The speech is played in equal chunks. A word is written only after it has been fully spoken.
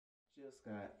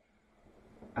Scott,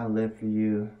 I live for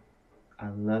you. I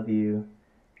love you.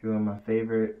 You're my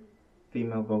favorite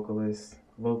female vocalist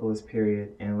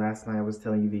period. And last night I was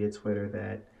telling you via Twitter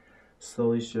that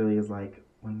Slowly Surely is like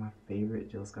one of my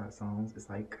favorite Jill Scott songs. It's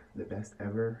like the best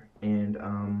ever. And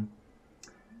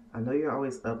I know you're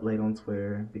always up late on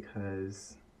Twitter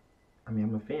because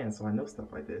I'm a fan, so I know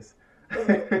stuff like this.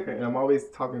 And I'm always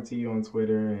talking to you on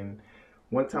Twitter. And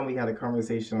one time we had a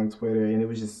conversation on Twitter, and it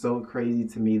was just so crazy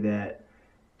to me that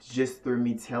just through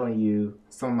me telling you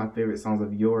some of my favorite songs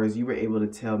of yours, you were able to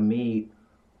tell me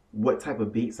what type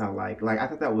of beats I like. Like I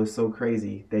thought that was so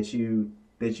crazy that you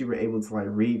were able to like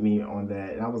read me on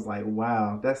that, and I was like,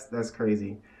 wow, that's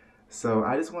crazy. So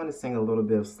I just wanted to sing a little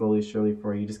bit of Slowly Surely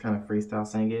for you, just kind of freestyle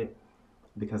sing it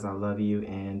because I love you,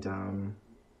 and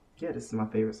yeah, this is my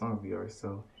favorite song of yours.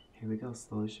 So here we go,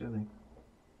 Slowly Surely.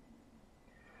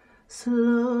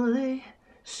 Slowly,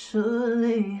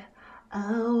 surely,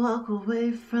 I'll walk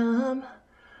away from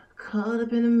caught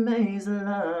up in a maze of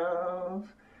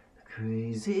love,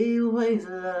 crazy ways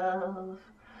of love.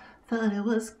 Thought it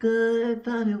was good,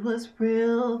 thought it was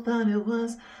real, thought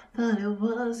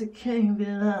it can't be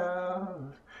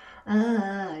love.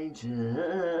 I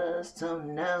just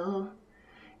don't know,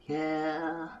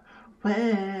 yeah,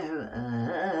 where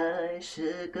I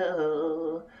should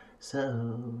go.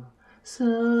 So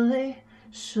slowly,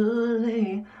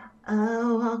 surely,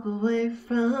 I'll walk away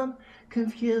from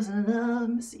confusing love,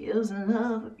 misusing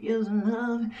love, abusing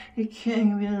love. It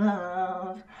can't be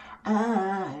love.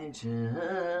 I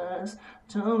just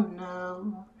don't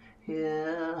know,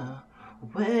 yeah,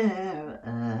 where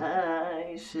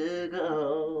I should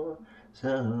go.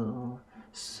 So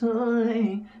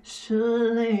slowly,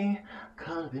 surely,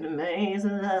 caught up in a maze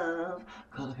of love,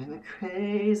 caught up in the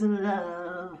craze of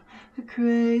love, the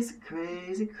crazy,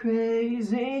 crazy,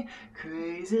 crazy,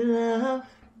 crazy love.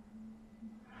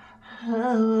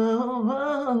 Oh,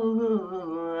 oh,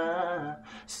 oh,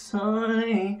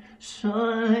 slowly,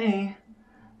 surely,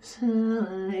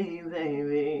 slowly,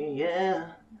 baby,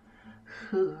 yeah,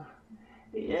 ooh,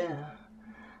 yeah.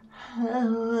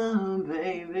 Oh,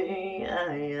 baby,